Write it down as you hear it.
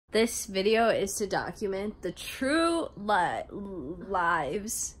This video is to document the true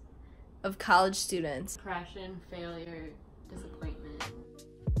lives of college students. Depression, failure, disappointment.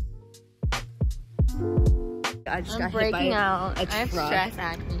 I just I'm got breaking hit by out. a I have truck. stress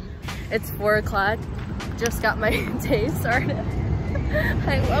acne. It's 4 o'clock. Just got my day started.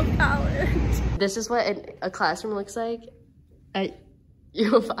 I love college. This is what a classroom looks like at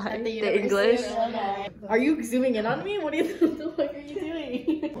U of I, the English. Are you zooming in on me? What the fuck are you doing?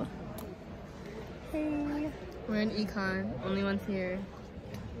 Hey. We're in econ. Only one's here.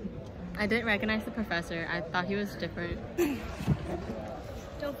 I didn't recognize the professor. I thought he was different.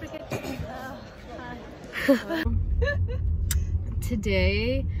 Don't forget to hi.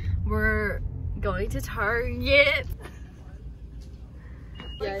 Today we're going to Target.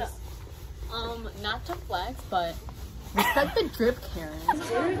 Yes. Not to flex, but respect the drip, Karen.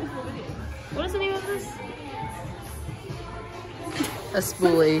 What is the name of this? A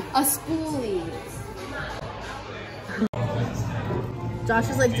spoolie. A spoolie. Josh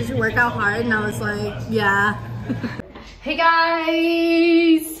was like, did you work out hard? And I was like, yeah. Hey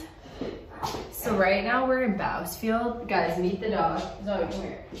guys! So right now we're in Bousfield. Guys, meet the dog. Zoe, come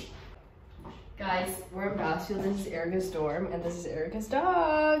here. Guys, we're in Bousfield. This is Erica's dorm, and this is Erica's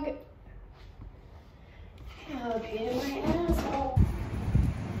dog. Okay, my asshole.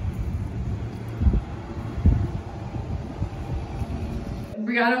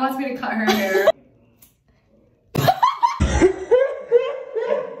 Brianna wants me to cut her hair.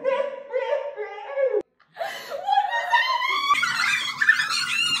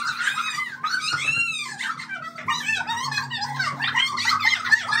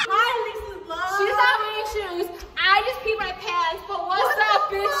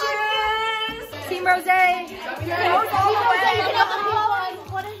 Team Rose!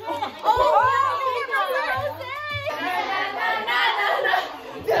 What is it? Oh,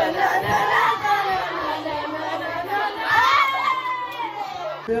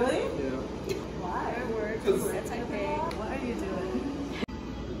 Really? Yeah. Why? It's okay. What are you doing?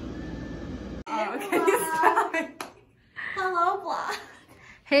 Oh, okay. Hello, vlog.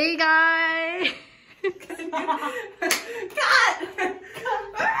 Hey guys! Cut!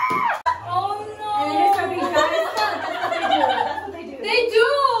 Oh no! They do!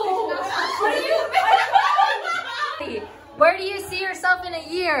 What do you Where do you see yourself in a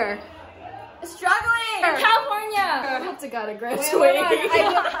year? Struggling! In California! I have to gotta graduate. Wait,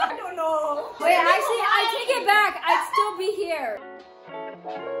 I don't know. Wait, actually, I take it back. I'd still be here.